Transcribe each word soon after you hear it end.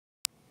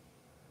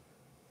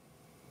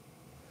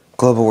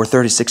Global War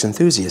 36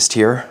 enthusiast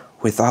here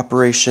with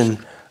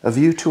Operation A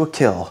View to a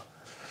Kill.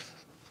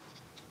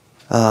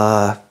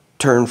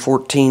 Turn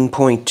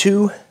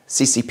 14.2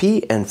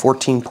 CCP and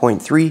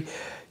 14.3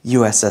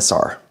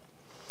 USSR.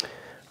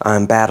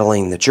 I'm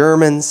battling the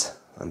Germans,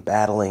 I'm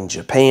battling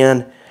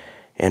Japan,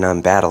 and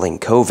I'm battling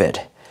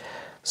COVID.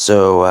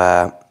 So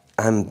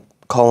I'm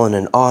calling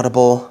an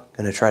audible.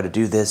 Going to try to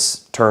do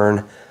this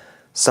turn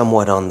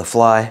somewhat on the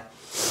fly,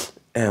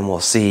 and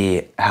we'll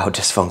see how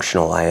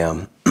dysfunctional I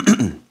am.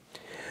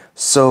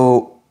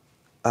 So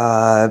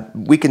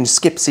we can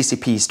skip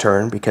CCP's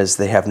turn because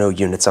they have no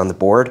units on the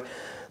board.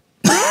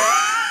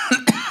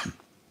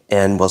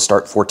 And we'll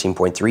start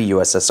 14.3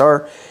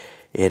 USSR.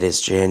 It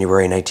is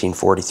January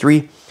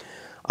 1943.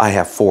 I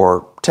have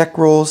 4 tech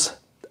rolls.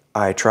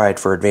 I tried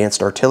for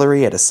advanced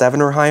artillery at a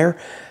 7 or higher.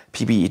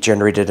 PBE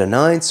generated a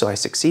 9, so I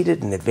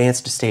succeeded and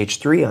advanced to stage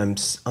 3.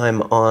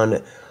 I'm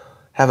on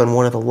having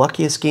one of the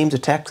luckiest games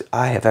of tech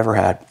I have ever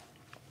had.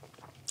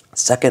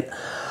 Second,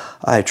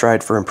 I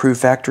tried for improved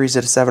factories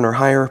at a 7 or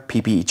higher.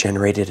 PBE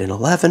generated an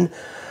 11,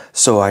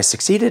 so I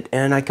succeeded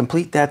and I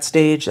complete that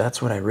stage.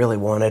 That's what I really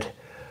wanted.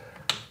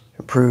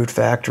 Improved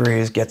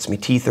factories gets me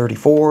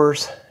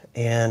T-34s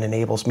and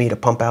enables me to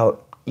pump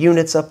out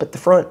units up at the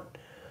front.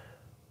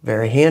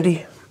 Very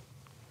handy.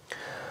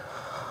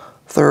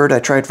 Third, I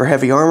tried for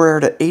heavy armor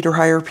at 8 or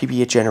higher.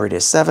 PBE generated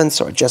a 7,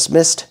 so I just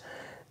missed.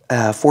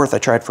 Fourth, I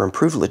tried for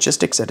improved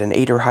logistics at an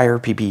 8 or higher.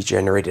 PBE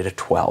generated a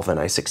 12,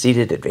 and I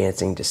succeeded,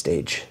 advancing to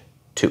stage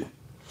 2.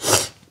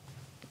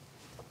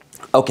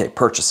 Okay,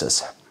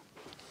 purchases.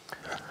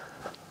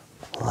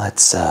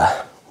 Let's,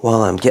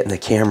 while I'm getting the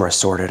camera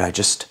sorted, I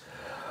just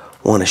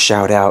want to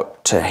shout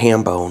out to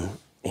Hambone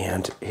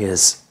and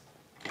his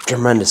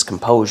tremendous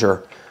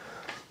composure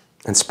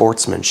and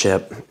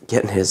sportsmanship,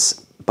 getting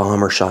his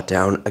bomber shot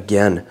down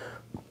again.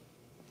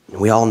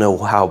 We all know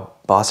how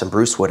Boss and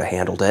Bruce would have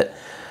handled it.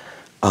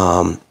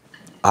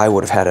 I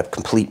would have had a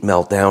complete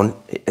meltdown.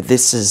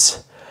 This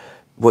is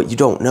what you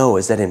don't know,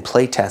 is that in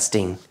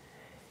playtesting,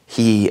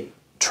 he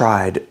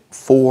tried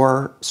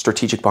 4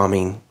 strategic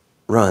bombing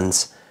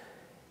runs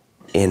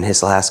in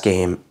his last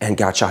game and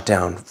got shot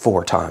down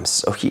 4 times.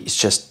 So he's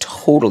just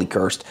totally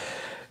cursed.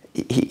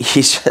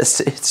 He's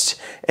just,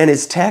 and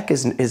his tech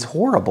is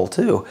horrible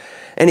too.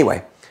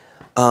 Anyway,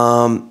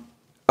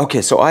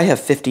 okay, so I have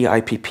 50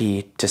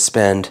 IPP to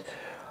spend.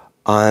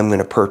 I'm going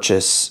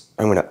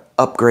to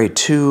upgrade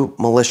 2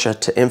 militia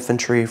to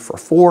infantry for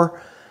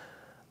 4.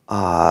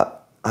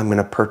 I'm going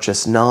to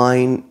purchase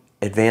 9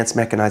 advanced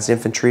mechanized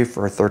infantry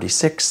for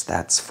 36,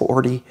 that's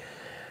 40,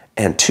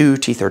 and 2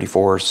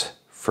 T-34s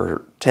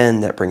for 10,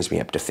 that brings me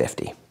up to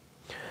 50.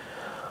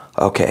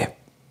 Okay,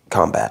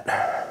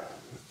 combat.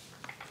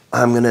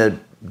 I'm going to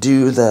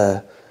do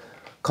the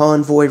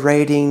convoy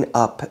raiding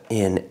up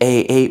in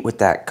A8 with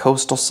that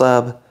coastal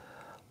sub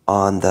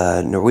on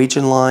the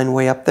Norwegian line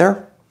way up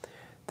there.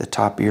 The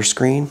top of your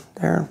screen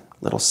there,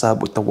 little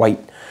sub with the white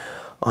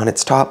on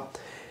its top.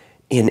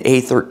 In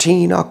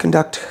A13, I'll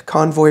conduct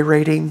convoy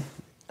raiding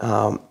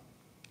on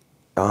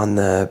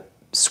the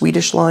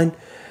Swedish line.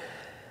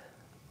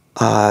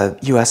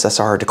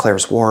 USSR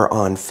declares war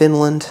on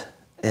Finland,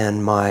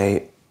 and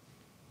my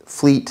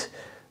fleet,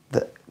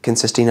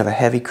 consisting of a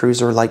heavy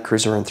cruiser, light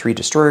cruiser, and 3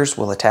 destroyers,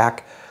 will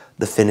attack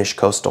the Finnish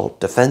coastal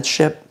defense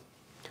ship.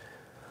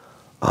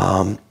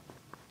 I'm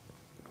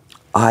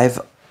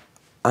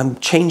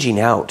changing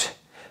out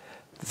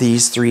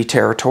these 3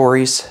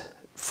 territories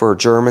for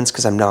Germans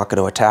because I'm not going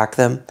to attack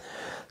them.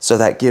 So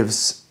that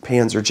gives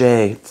Panzer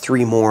J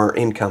 3 more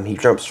income. He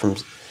jumps from,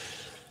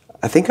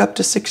 I think, up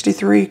to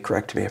 63.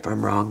 Correct me if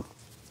I'm wrong.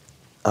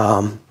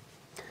 And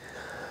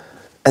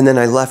then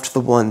I left the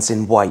ones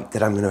in white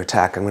that I'm going to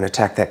attack. I'm going to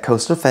attack that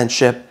coastal defense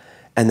ship,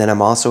 and then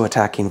I'm also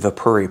attacking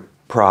Viipuri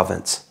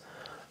province.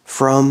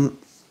 From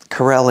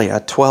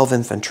Karelia, 12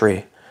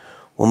 infantry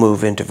will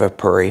move into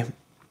Viipuri,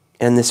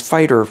 and this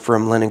fighter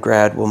from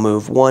Leningrad will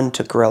move 1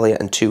 to Karelia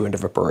and 2 into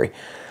Viipuri.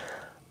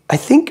 I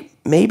think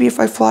maybe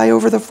if I fly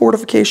over the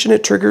fortification,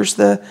 it triggers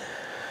the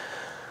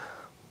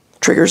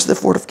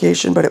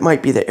fortification, but it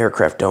might be the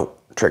aircraft don't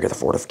trigger the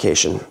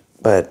fortification.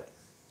 But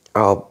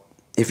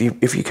if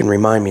you can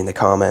remind me in the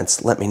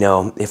comments, let me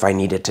know if I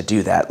needed to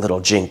do that little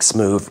jinx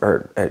move,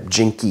 or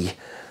jinky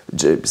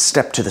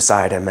step to the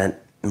side, I meant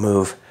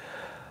move,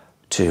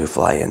 to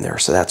fly in there.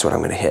 So that's what I'm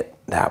going to hit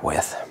that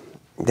with.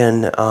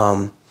 Then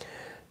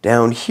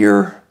down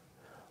here,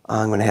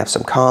 I'm going to have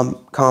some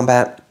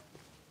combat.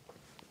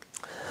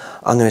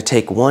 I'm going to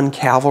take 1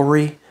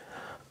 cavalry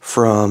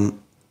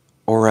from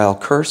Orel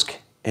Kursk,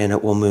 and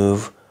it will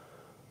move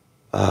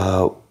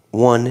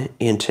 1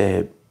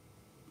 into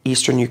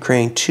eastern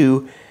Ukraine,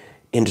 2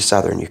 into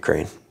southern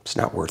Ukraine. It's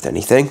not worth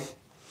anything.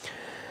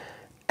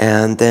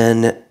 And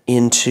then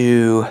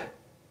into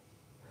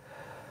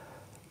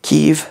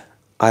Kyiv,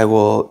 I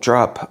will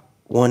drop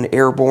 1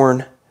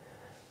 airborne,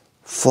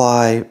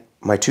 fly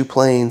my 2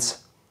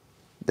 planes,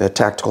 the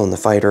tactical and the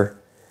fighter,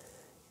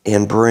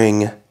 and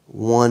bring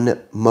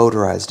 1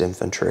 motorized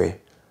infantry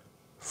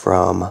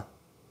from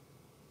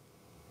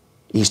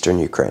eastern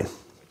Ukraine.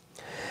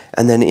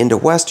 And then into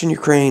Western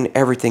Ukraine,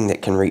 everything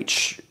that can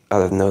reach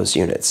other than those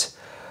units.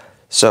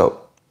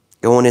 So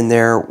going in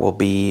there will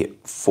be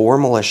 4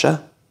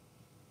 militia,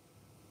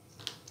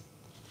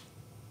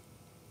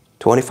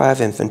 25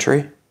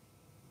 infantry,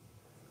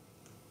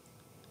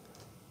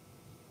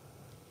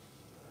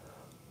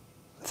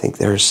 I think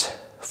there's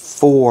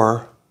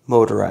 4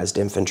 motorized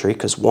infantry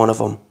because one of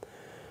them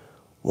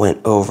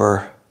went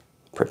over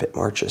Pripyat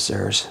marches.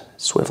 There's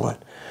Swivlin.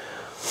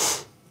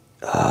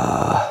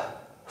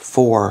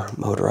 4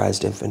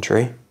 motorized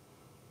infantry,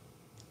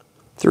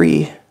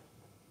 3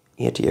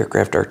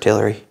 anti-aircraft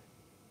artillery,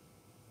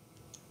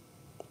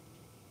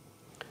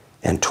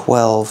 and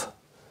 12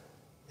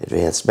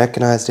 advanced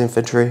mechanized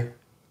infantry,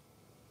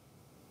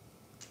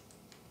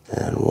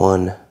 and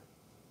 1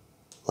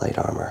 light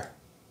armor.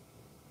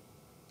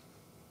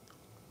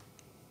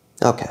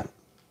 Okay,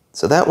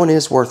 so that one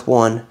is worth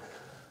 1.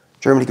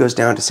 Germany goes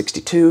down to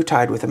 62,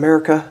 tied with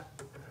America.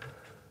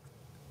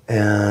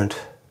 And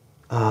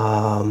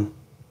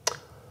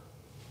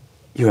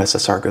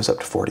USSR goes up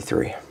to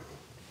 43.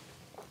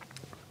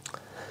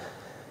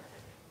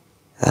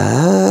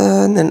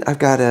 And then I've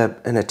got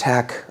an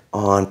attack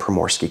on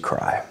Primorsky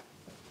Krai.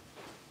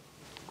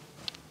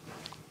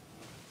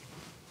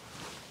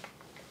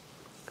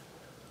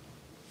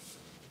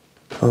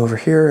 Over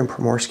here in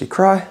Primorsky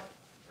Krai,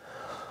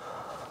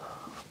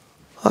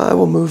 I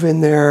will move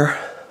in there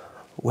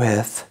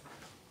with,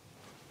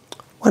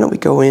 why don't we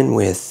go in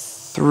with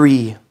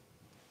 3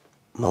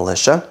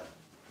 militia.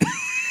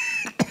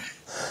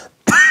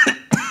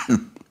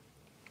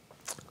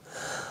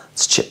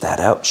 Let's chip that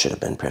out, should have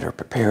been better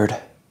prepared.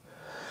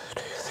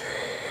 2, 3,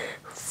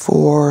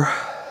 4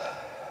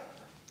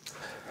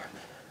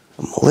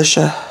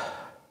 militia.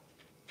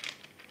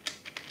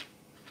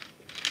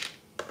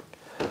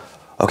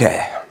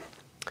 Okay,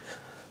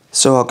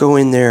 so I'll go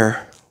in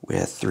there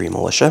with 3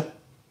 militia.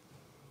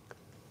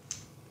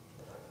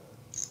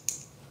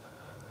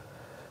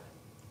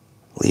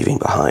 Leaving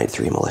behind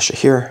 3 militia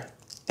here,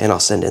 and I'll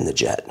send in the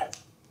jet.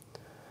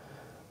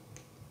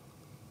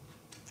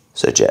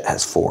 So jet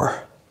has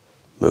 4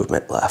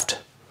 movement left.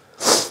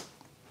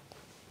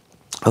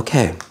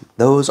 Okay,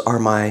 those are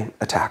my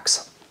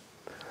attacks.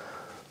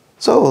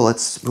 So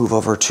let's move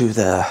over to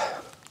the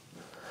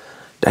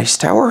dice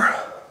tower.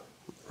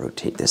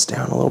 Rotate this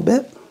down a little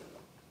bit.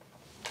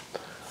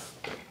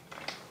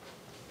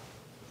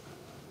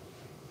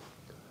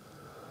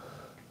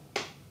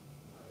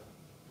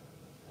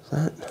 Is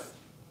that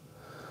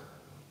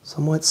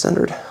somewhat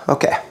centered?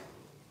 Okay.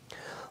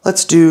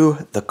 Let's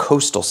do the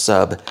coastal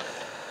sub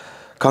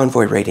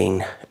convoy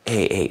rating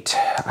A8.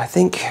 I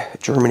think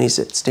Germany's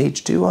at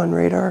stage 2 on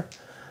radar.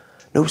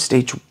 No,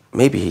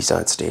 maybe he's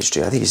on stage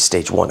 2. I think he's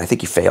stage 1. I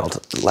think he failed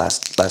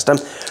last time.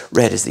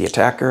 Red is the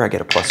attacker. I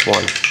get a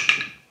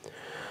 +1.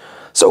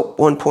 So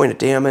 1 point of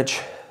damage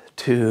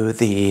to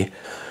the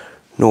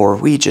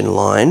Norwegian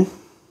line.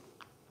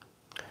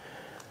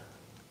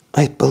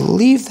 I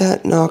believe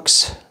that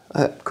knocks,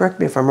 correct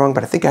me if I'm wrong,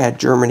 but I think I had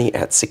Germany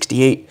at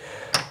 68,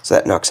 so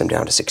that knocks him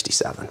down to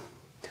 67.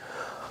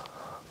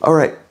 All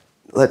right,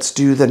 let's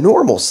do the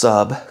normal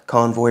sub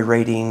convoy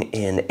rating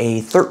in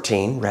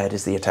A13. Red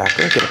is the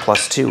attacker. I get a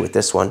 +2 with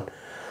this one.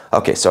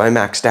 Okay, so I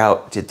maxed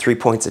out, did 3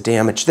 points of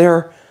damage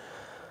there.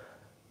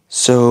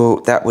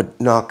 So that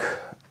would knock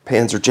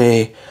Panzer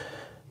J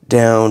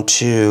down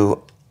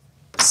to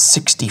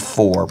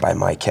 64 by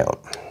my count.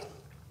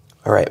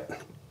 All right,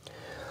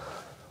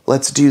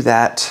 let's do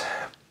that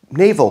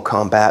naval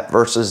combat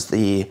versus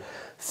the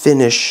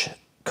Finnish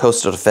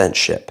coastal defense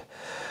ship.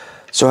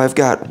 So I've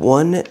got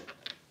 1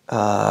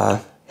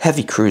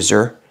 heavy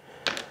cruiser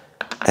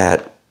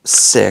at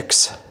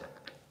 6.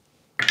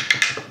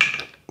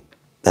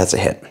 That's a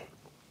hit.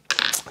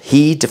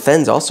 He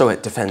defends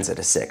at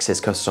a 6.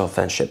 His coastal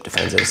defense ship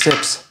defends at a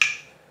 6.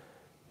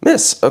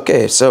 Miss.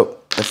 Okay, so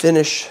the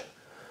Finnish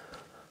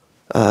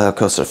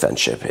coastal defense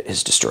ship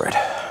is destroyed.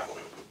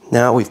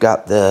 Now we've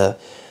got the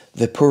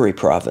Viipuri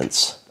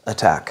province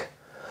attack.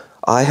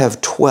 I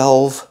have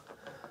 12.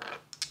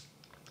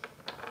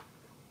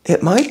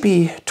 It might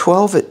be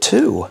 12 at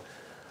 2,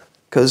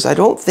 because I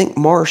don't think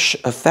marsh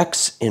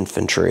affects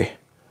infantry.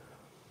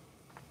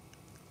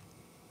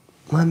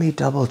 Let me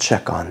double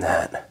check on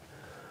that.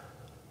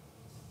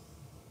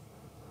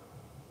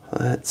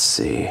 Let's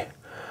see.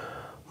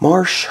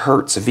 Marsh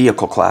hurts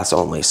vehicle class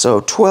only.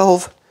 So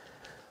 12,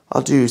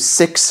 I'll do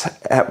 6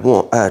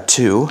 at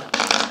 2,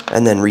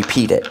 and then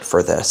repeat it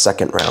for the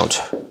second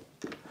round.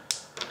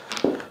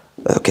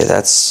 Okay,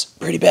 that's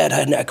pretty bad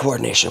hand-eye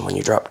coordination when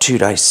you drop 2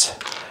 dice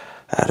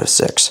out of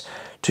 6.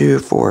 2,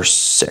 4,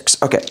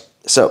 6. Okay,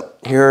 so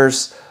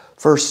here's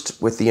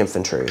first with the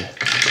infantry.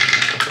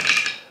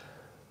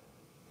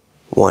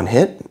 1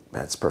 hit,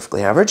 that's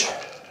perfectly average.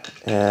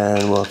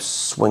 And we'll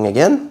swing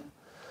again.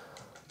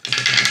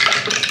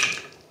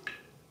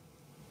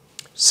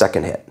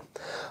 Second hit.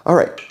 All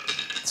right,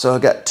 so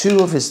I've got 2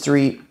 of his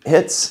 3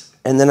 hits,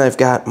 and then I've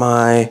got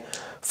my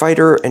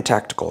fighter and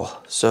tactical.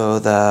 So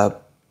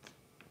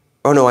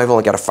oh no, I've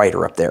only got a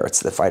fighter up there. It's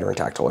the fighter and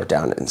tactical are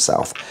down in the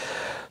south.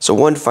 So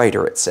 1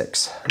 fighter at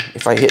 6.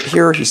 If I hit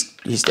here,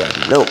 he's dead.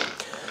 Nope.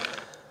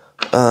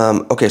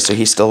 Okay, so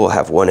he still will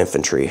have 1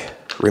 infantry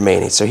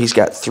remaining. So he's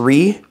got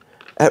 3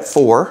 at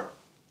 4.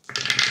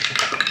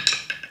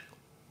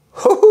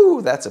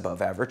 Whoo, that's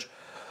above average.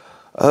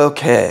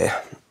 Okay,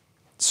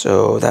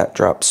 so that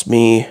drops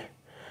me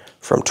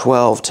from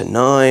 12 to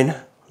 9.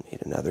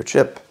 Need another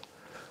chip.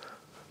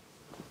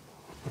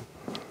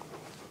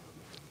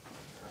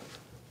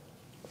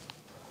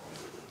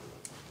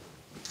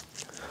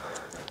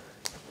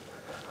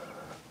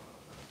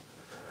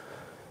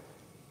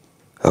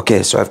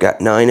 Okay, so I've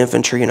got 9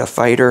 infantry and a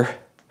fighter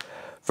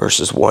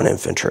versus 1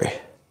 infantry.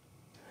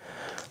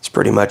 It's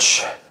pretty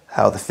much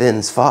how the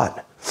Finns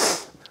fought.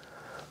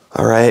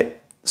 All right,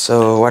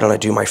 so why don't I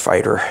do my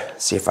fighter,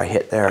 see if I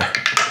hit there.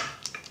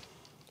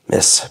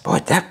 Miss. Boy,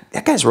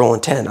 that guy's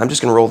rolling 10. I'm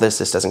just going to roll this.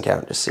 This doesn't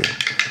count. Just see.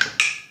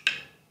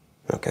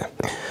 Okay.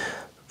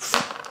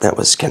 That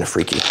was kind of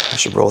freaky. I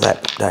should roll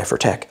that die for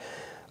tech.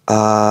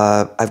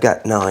 I've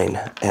got 9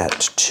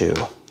 at 2.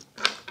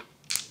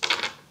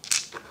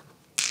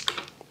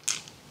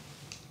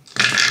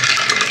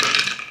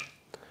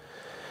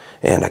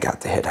 And I got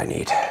the hit I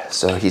need.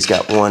 So he's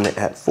got 1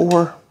 at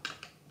 4.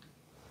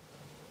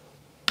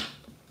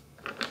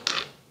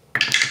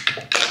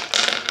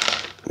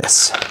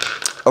 Miss.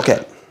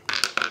 Okay.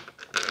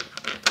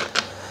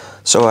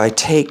 So I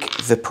take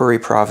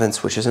Viipuri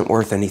province, which isn't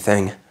worth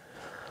anything,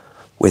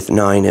 with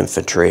 9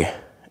 infantry.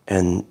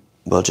 And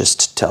we'll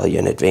just tell you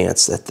in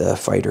advance that the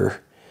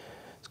fighter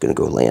is going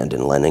to go land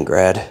in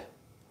Leningrad.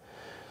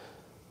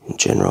 In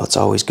general, it's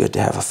always good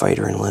to have a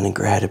fighter in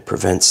Leningrad. It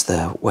prevents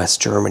the West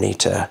Germany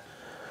to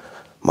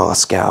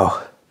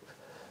Moscow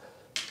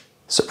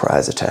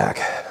surprise attack.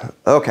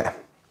 Okay.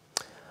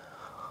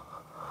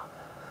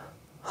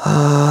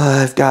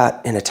 I've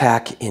got an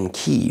attack in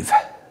Kiev.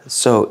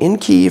 So in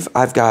Kiev,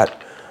 I've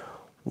got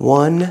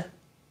 1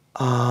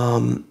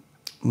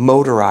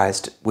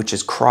 motorized, which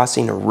is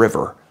crossing a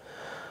river.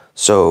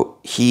 So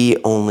he's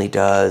only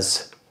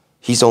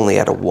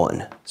at a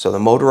 1. So the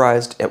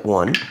motorized at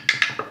 1.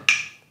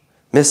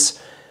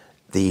 Miss.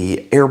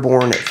 The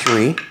airborne at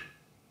 3.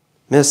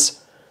 Miss.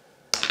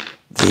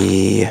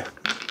 The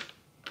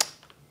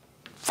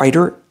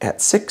fighter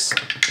at 6.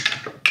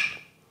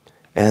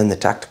 And the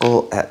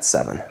tactical at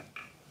 7.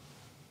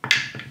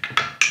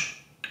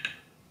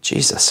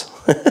 Jesus.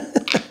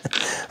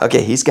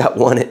 Okay, he's got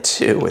 1 at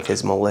 2 with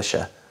his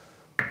militia.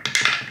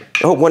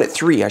 Oh, 1 at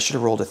 3. I should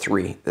have rolled a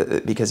 3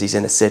 because he's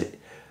in a city.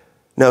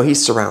 No,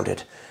 he's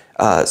surrounded.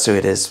 So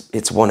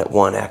it's 1 at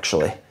 1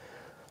 actually.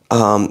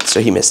 So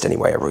he missed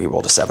anyway. He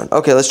rolled a 7.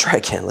 Okay, let's try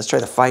again. Let's try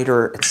the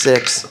fighter at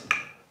 6.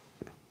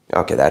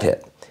 Okay, that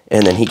hit.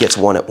 And then he gets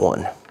 1 at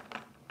 1.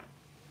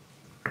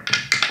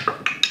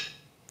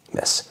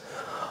 Miss.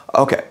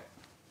 Okay.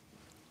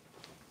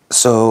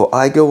 So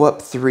I go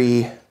up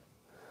 3.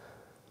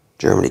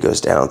 Germany goes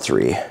down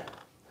 3.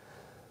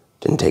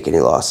 Didn't take any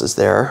losses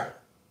there.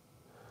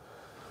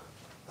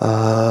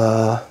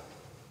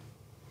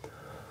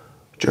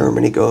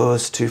 Germany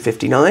goes to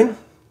 59.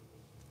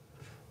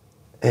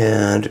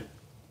 And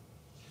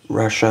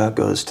Russia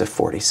goes to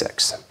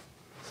 46.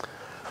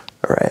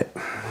 All right.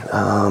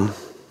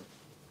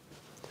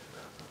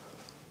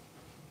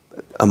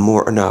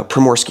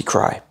 Primorsky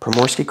Krai.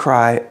 Primorsky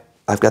Krai,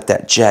 I've got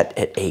that jet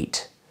at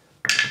 8.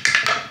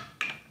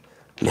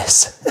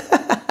 Miss.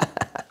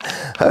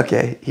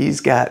 Okay,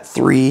 he's got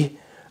 3,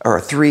 I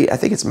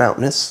think it's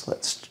mountainous.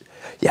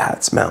 Yeah,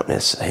 it's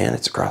mountainous, and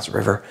it's across the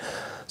river.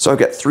 So I've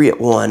got 3 at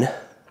 1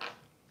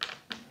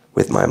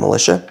 with my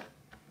militia.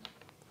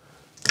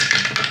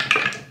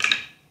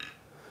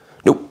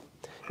 Nope.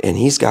 And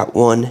he's got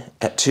 1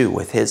 at 2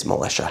 with his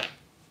militia.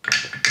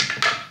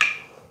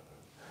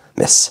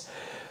 Miss.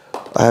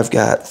 I've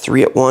got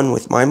 3 at 1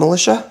 with my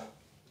militia.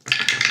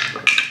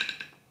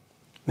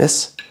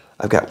 Miss.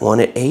 I've got 1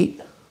 at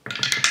 8.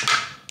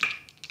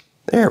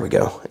 There we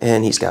go.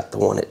 And he's got the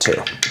 1 at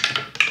 2.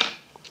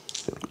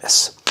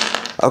 Miss.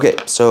 Okay,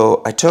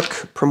 so I took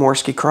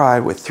Primorsky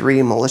Krai with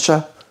 3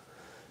 militia.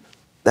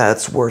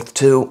 That's worth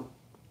 2.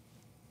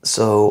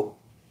 So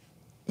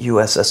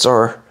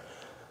USSR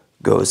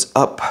goes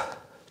up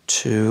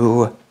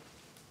to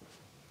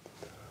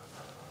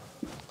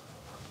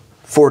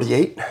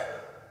 48.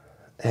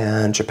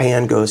 And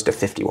Japan goes to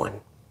 51.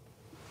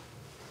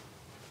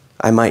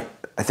 I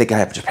think I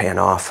have Japan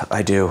off.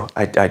 I do.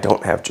 I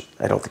don't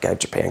think I have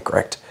Japan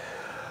correct.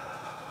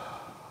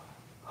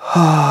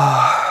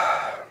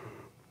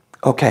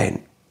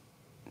 Okay.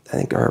 I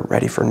think we're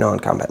ready for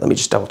non-combat. Let me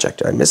just double check.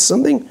 Did I miss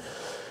something?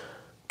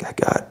 I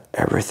got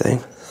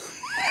everything.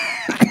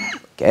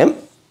 Okay.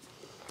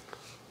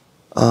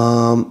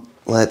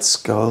 Let's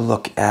go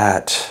look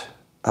at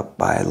up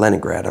by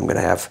Leningrad. I'm going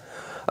to have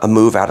a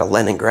move out of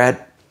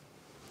Leningrad.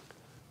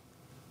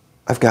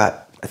 I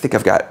think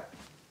I've got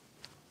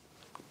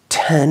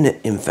 10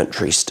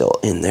 infantry still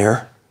in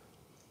there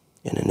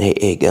and an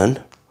AA gun.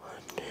 1,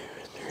 2,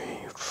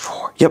 3,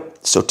 4. Yep,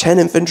 so 10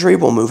 infantry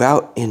will move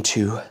out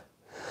into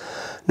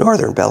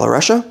northern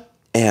Belarusia,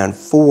 and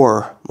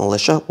 4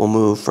 militia will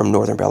move from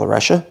northern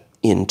Belarusia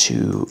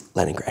into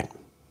Leningrad.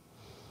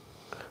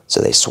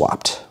 So they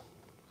swapped.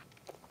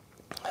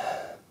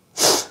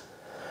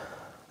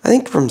 I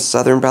think from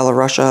southern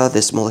Belarusia,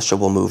 this militia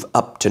will move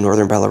up to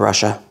northern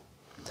Belarusia.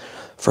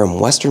 From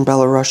western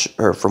Belarus,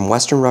 or from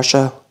western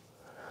Russia,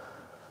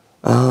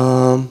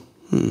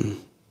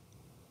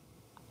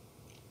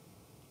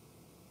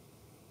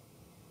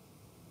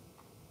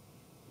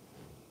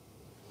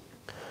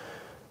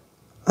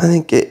 I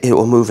think it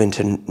will move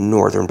into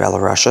northern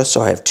Belarusia,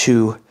 so I have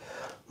 2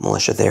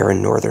 militia there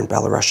in northern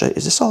Belarusia.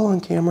 Is this all on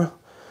camera?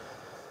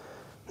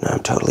 No,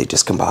 I'm totally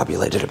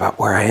discombobulated about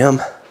where I am.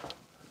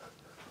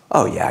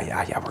 Oh,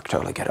 yeah, we're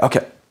totally good.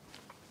 Okay.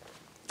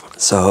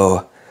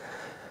 So,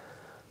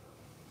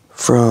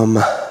 from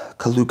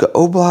Kaluga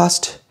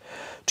Oblast,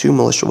 2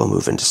 militia will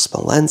move into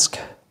Smolensk.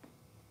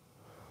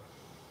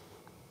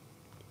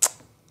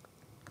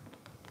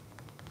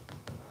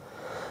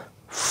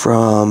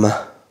 From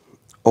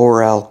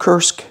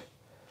Orel-Kursk,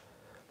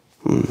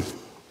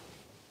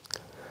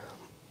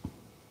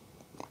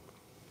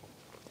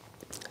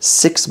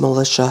 6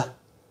 militia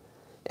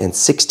and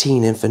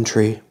 16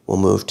 infantry will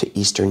move to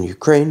eastern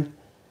Ukraine.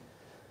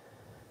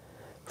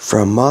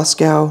 From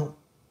Moscow,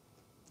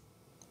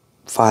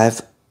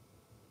 5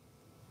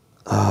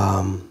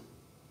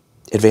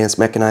 advanced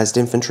mechanized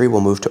infantry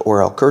will move to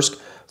Orel-Kursk.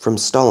 From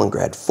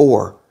Stalingrad,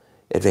 4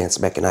 advanced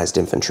mechanized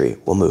infantry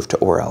will move to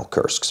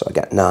Orel-Kursk. So I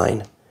got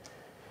 9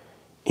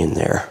 in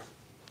there.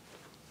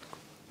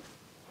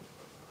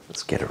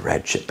 Let's get a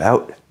red chip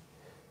out.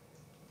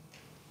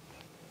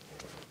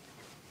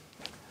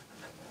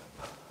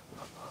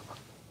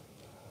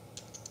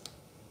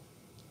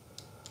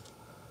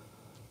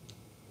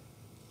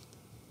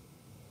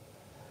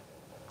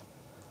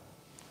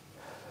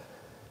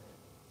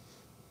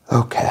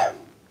 Okay.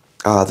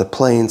 The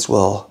planes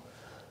will,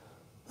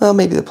 well,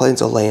 maybe the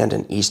planes will land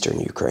in eastern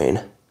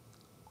Ukraine.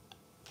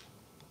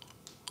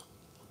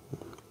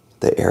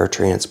 The air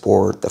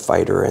transport, the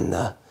fighter, and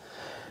the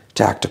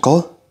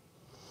tactical.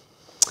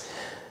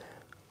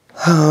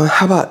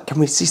 How about, can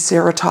we see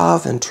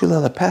Saratov and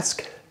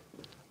Tula-Lepesk?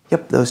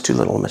 Yep, those 2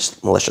 little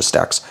militia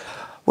stacks.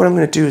 What I'm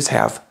going to do is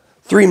have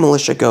 3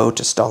 militia go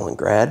to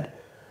Stalingrad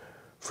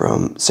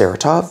from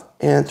Saratov,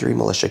 and 3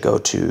 militia go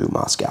to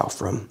Moscow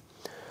from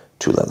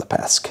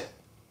Tula-Lepesk.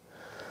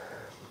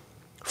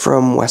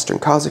 From western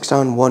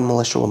Kazakhstan, 1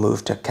 militia will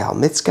move to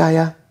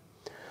Kalmytskaya.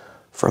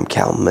 From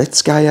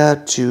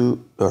Kalmytskaya,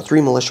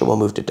 3 militia will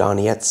move to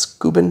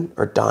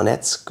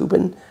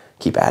Donetsk-Gubin.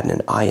 Keep adding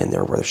an I in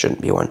there where there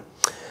shouldn't be one.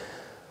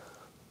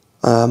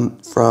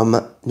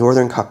 From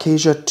northern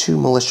Caucasia, 2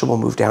 militia will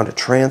move down to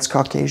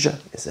Transcaucasia.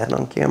 Is that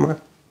on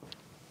camera?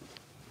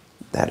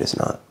 That is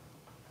not.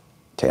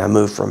 Okay, I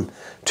moved from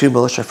 2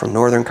 militia from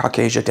northern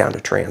Caucasia down to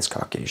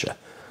Transcaucasia.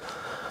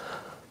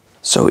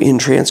 So in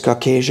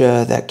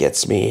Transcaucasia, that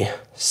gets me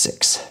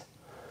 6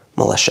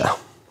 militia.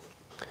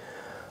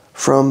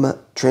 From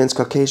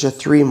Transcaucasia,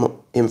 3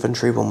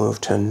 infantry will move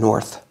to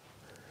North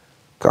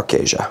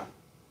Caucasia.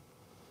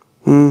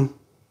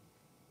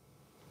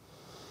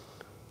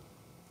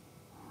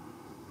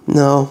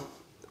 No,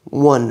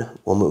 1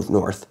 will move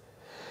north.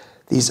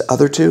 These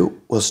other 2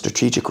 will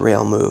strategic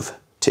rail move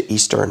to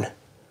eastern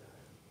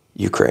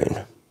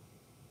Ukraine.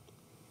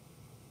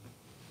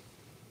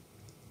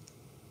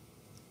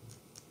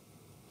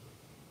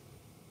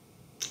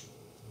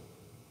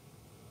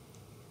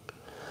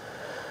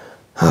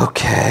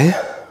 Okay.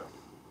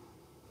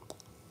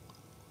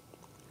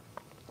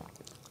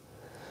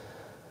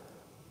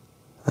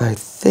 I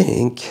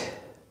think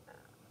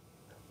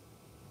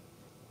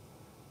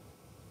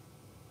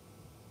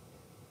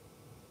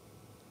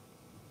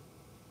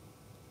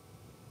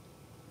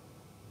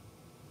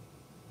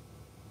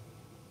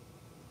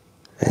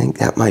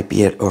that might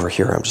be it over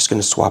here. I'm just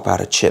going to swap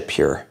out a chip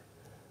here.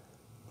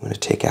 I'm going to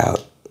take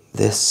out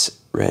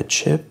this red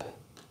chip,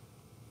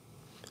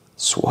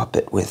 swap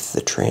it with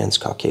the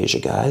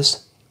Transcaucasia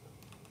guys.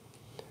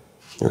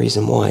 The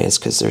reason why is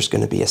because there's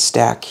going to be a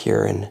stack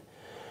here in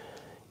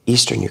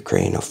eastern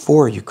Ukraine of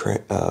 4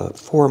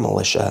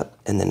 militia,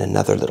 and then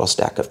another little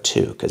stack of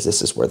 2, because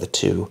this is where the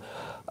 2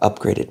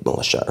 upgraded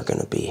militia are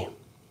going to be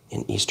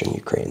in eastern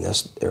Ukraine.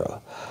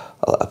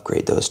 I'll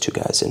upgrade those 2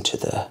 guys into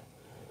the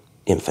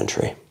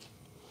infantry.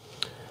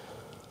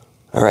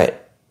 All right,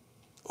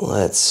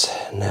 let's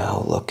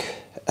now look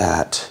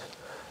at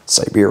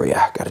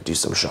Siberia. Got to do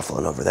some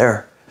shuffling over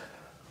there.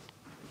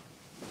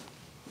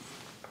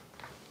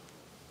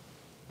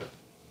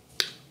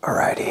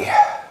 Alrighty.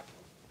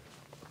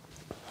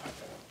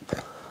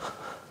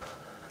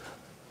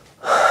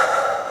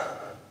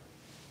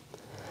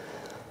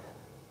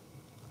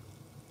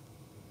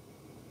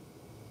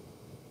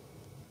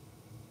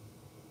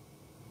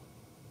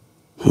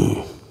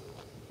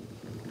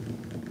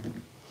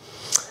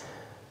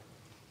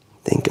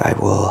 Think I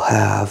will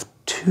have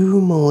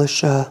 2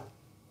 militia.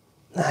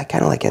 I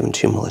kind of like having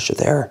 2 militia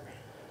there.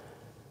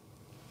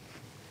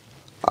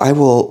 I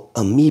will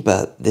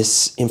amoeba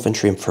this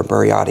infantry from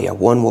Buryatia.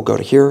 1 will go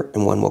to here,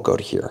 and 1 will go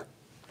to here.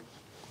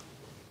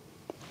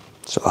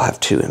 So I'll have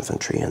 2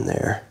 infantry in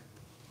there.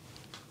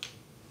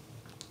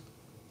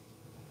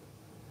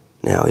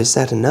 Now, is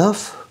that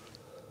enough?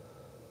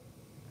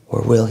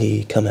 Or will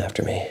he come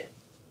after me?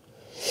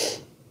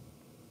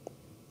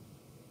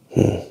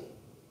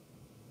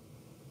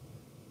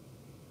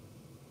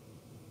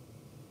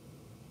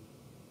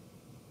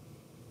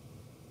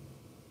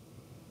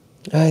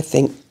 I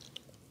think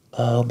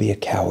I'll be a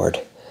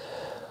coward.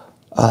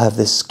 I'll have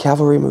this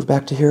cavalry move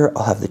back to here.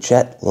 I'll have the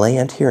jet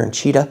land here in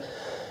Cheetah.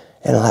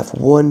 And I'll have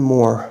one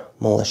more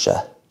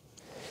militia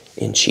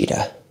in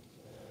Cheetah.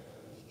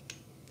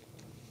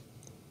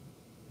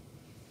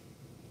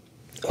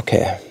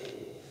 Okay.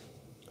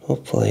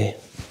 Hopefully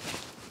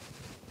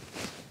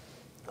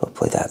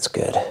that's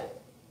good.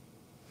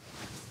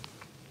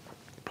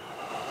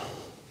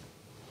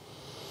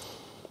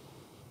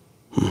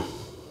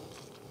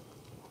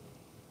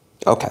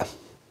 Okay.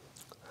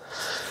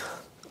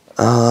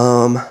 Do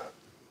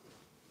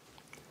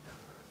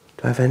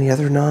I have any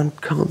other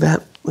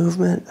non-combat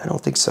movement? I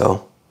don't think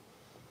so.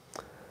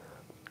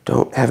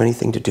 Don't have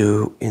anything to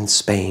do in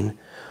Spain.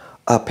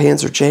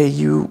 Panzer J,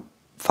 you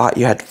thought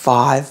you had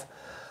 5,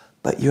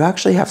 but you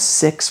actually have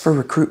 6 for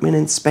recruitment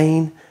in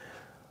Spain.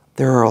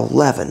 There are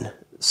 11,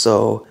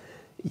 so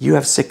you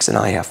have 6 and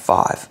I have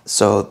 5.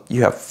 So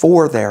you have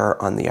 4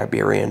 there on the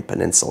Iberian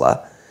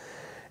Peninsula,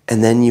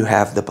 and then you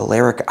have the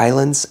Balearic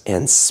Islands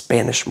and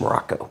Spanish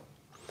Morocco.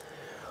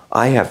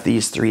 I have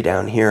these 3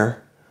 down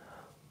here,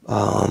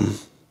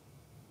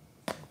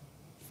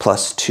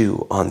 plus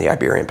 2 on the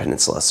Iberian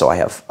Peninsula, so I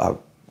have a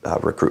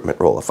recruitment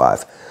roll of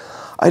 5.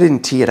 I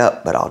didn't tee it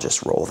up, but I'll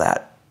just roll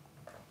that.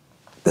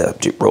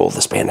 Roll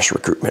the Spanish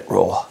recruitment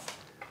roll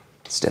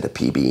instead of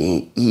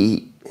PBEing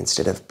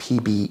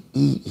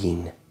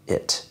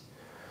it.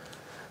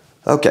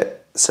 Okay,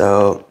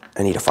 so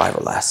I need a 5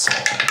 or less.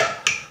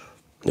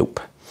 Nope.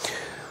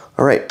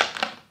 All right.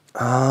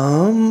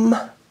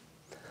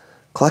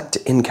 Collect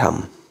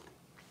income.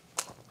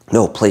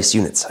 No, place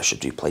units. I should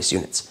do place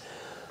units.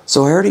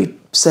 So I already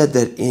said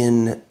that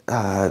in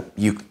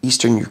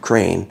Eastern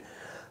Ukraine,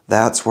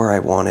 that's where I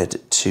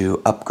wanted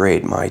to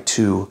upgrade my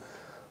 2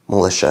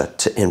 militia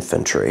to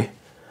infantry.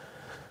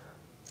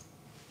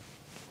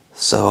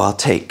 So I'll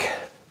take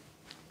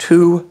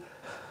 2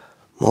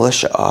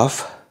 militia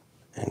off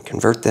and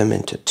convert them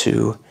into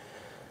 2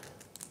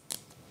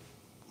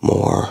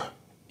 more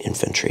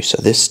infantry.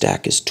 So this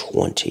stack is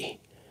 20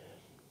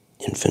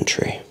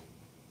 infantry.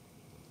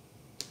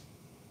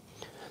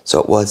 So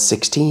it was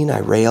 16. I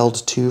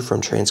railed 2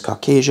 from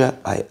Transcaucasia.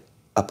 I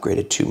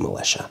upgraded 2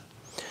 militia.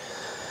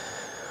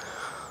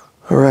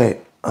 All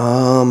right.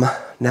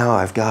 Now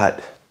I've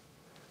got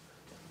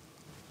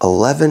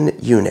 11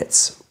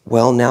 units.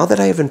 Well, now that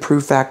I have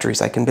improved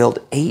factories, I can build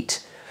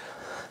 8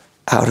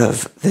 out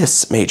of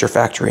this major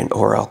factory in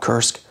Orel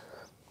Kursk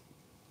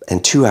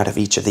and 2 out of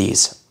each of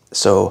these.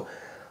 So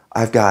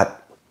I've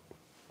got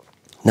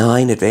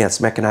 9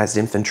 advanced mechanized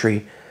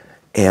infantry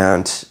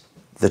and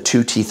the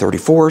 2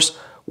 T-34s.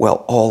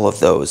 Well, all of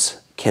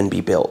those can be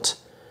built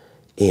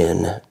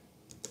in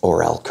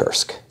Orel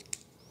Kursk.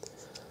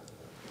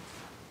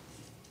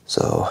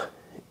 So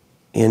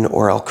in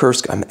Orel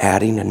Kursk, I'm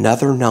adding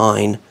another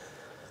 9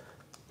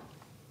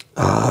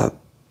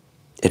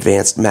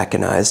 advanced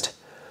mechanized.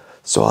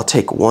 So I'll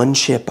take 1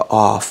 ship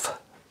off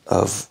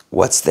of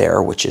what's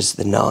there, which is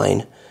the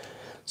 9.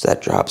 So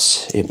that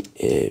drops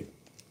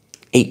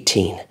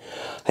 18.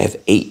 I have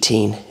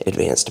 18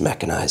 advanced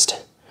mechanized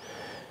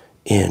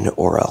in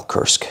Orel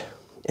Kursk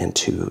and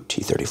 2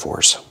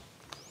 T-34s.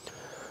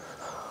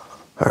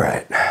 All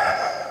right.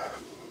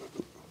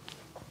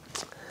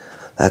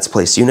 That's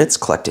place units,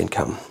 collect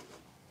income.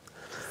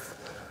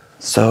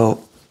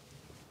 So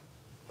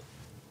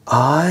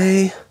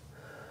I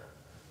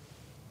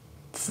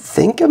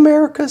think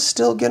America's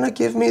still going to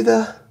give me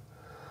the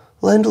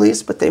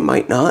Lend-Lease, but they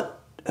might not.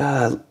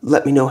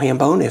 Let me know,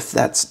 Hambone, if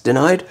that's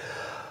denied.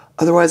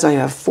 Otherwise, I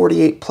have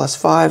 48 plus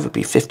 5 would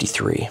be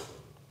 53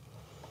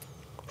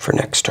 for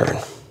next turn.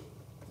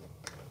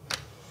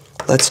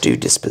 Let's do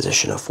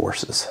disposition of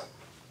forces.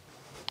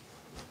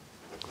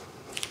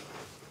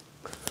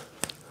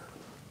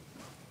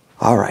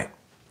 All right.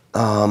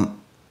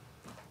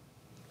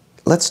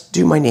 Let's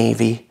do my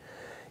Navy.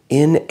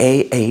 In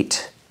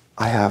A8,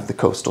 I have the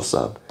coastal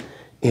sub.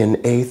 In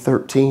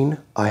A13,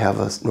 I have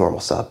a normal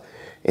sub.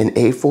 In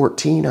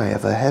A14, I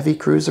have a heavy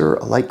cruiser,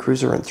 a light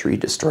cruiser, and 3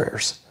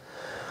 destroyers.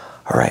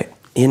 All right.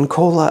 In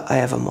Kola, I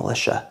have a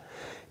militia.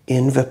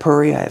 In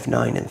Vipuria, I have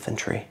 9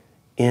 infantry.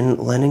 In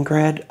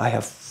Leningrad, I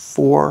have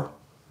 4,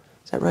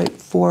 is that right?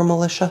 4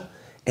 militia,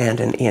 and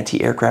an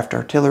anti-aircraft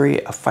artillery,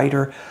 a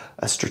fighter,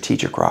 a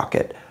strategic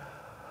rocket,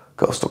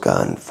 coastal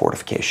gun,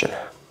 fortification.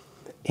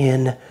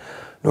 In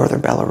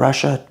northern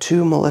Belarusia,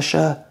 2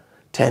 militia,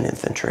 10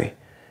 infantry.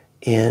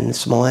 In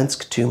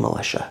Smolensk, 2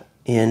 militia.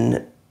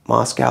 In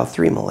Moscow,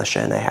 3 militia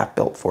and a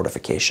half-built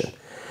fortification.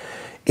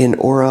 In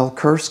Orel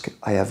Kursk,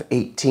 I have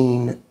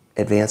 18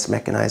 advanced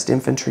mechanized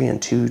infantry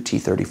and 2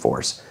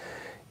 T-34s.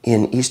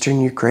 In eastern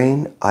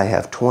Ukraine, I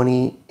have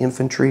 20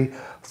 infantry,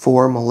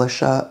 4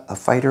 militia, a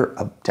fighter,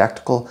 a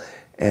tactical,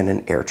 and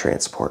an air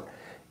transport.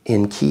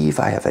 In Kyiv,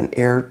 I have an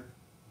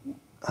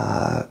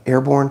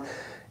airborne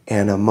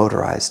and a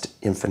motorized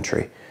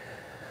infantry.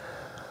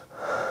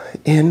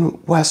 In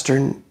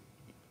Western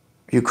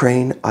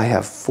Ukraine, I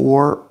have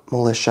 4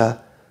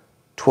 militia,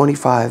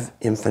 25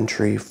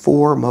 infantry,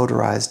 4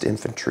 motorized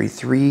infantry,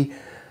 3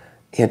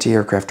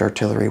 anti-aircraft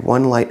artillery,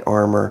 1 light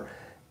armor,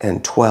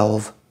 and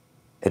 12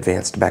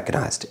 advanced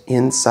mechanized.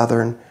 In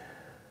southern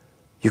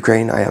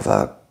Ukraine, I have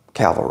a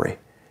cavalry.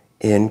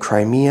 In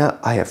Crimea,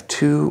 I have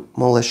 2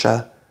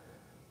 militia.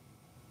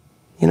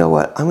 You know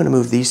what? I'm going to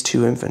move these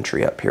 2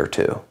 infantry up here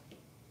too,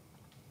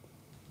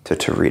 to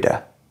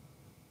Taurida.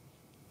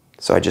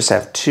 So I just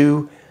have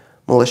 2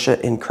 militia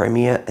in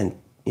Crimea, and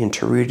in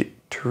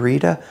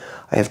Taurida,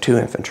 I have 2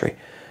 infantry.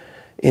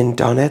 In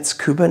Donetsk,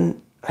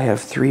 Kuban, I have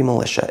 3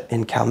 militia.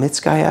 In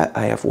Kalmytskaya,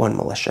 I have 1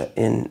 militia.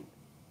 In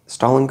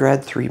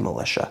Stalingrad, 3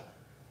 militia.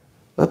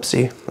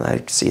 Oopsie,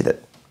 I see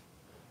that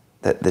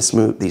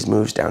these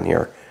moves down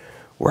here,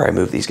 where I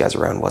moved these guys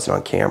around, wasn't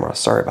on camera.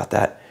 Sorry about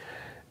that.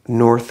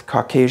 North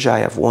Caucasia, I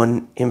have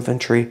 1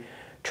 infantry.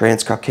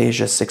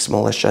 Transcaucasia, 6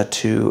 militia,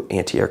 2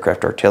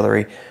 anti-aircraft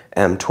artillery.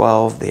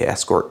 M12, the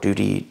escort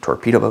duty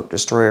torpedo boat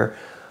destroyer.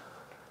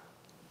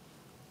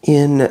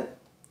 In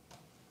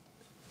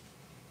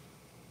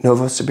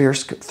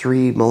Novosibirsk,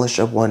 3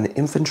 militia, 1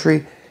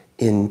 infantry.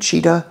 In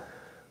Chita,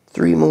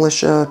 3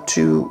 militia,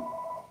 2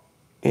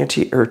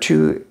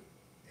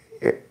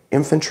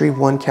 infantry,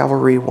 1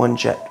 cavalry, 1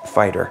 jet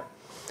fighter.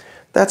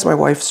 That's my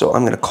wife, so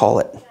I'm going to call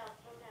it.